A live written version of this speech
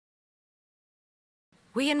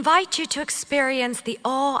We invite you to experience the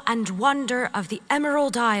awe and wonder of the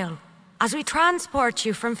Emerald Isle as we transport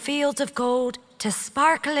you from fields of gold to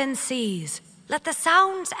sparkling seas. Let the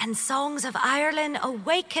sounds and songs of Ireland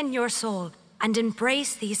awaken your soul and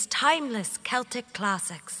embrace these timeless Celtic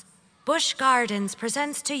classics. Busch Gardens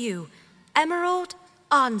presents to you Emerald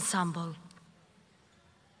Ensemble.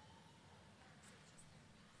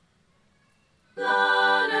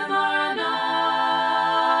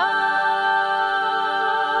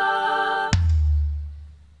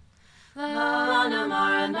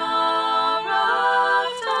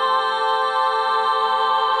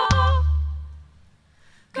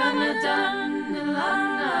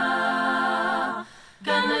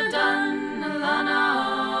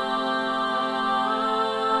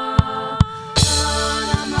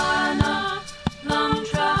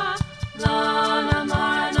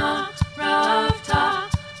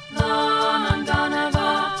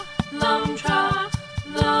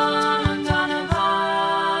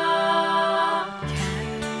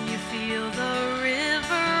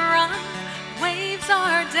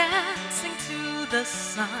 The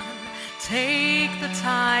sun. Take the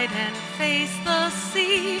tide and face the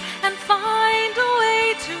sea and find a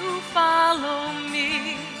way to follow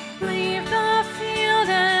me. Leave the field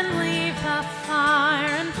and leave the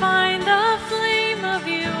fire and find the flame of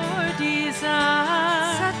your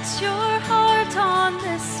desire. Set your heart on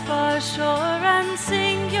this far shore and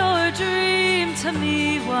sing your dream to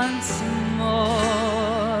me once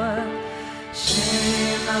more.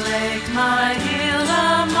 Shame a lake, my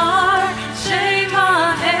Ghile, Shame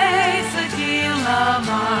a haze, a Ghile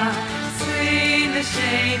mar. Swing the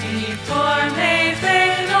shady for me,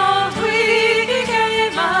 fade old weedy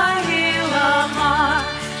game, my Ghile mar.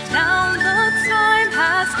 Now the time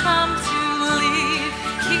has come to leave.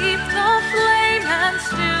 Keep the flame and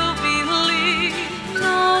still believe.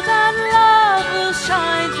 Know that love will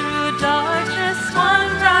shine through darkness, one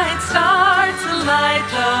bright star to light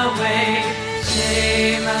the way.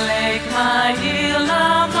 Shame a lake, my Ghile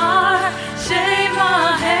mar. Shame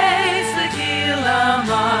a haze, the Ghile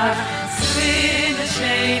mar. Swing the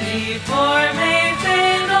shady for me,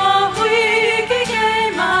 fade no weak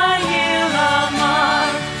game, my Ghile mar.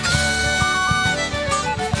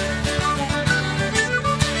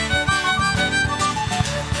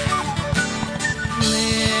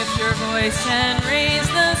 Lift your voice and raise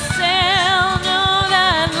the sail. Know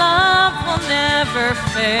that love will never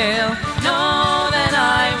fail. Know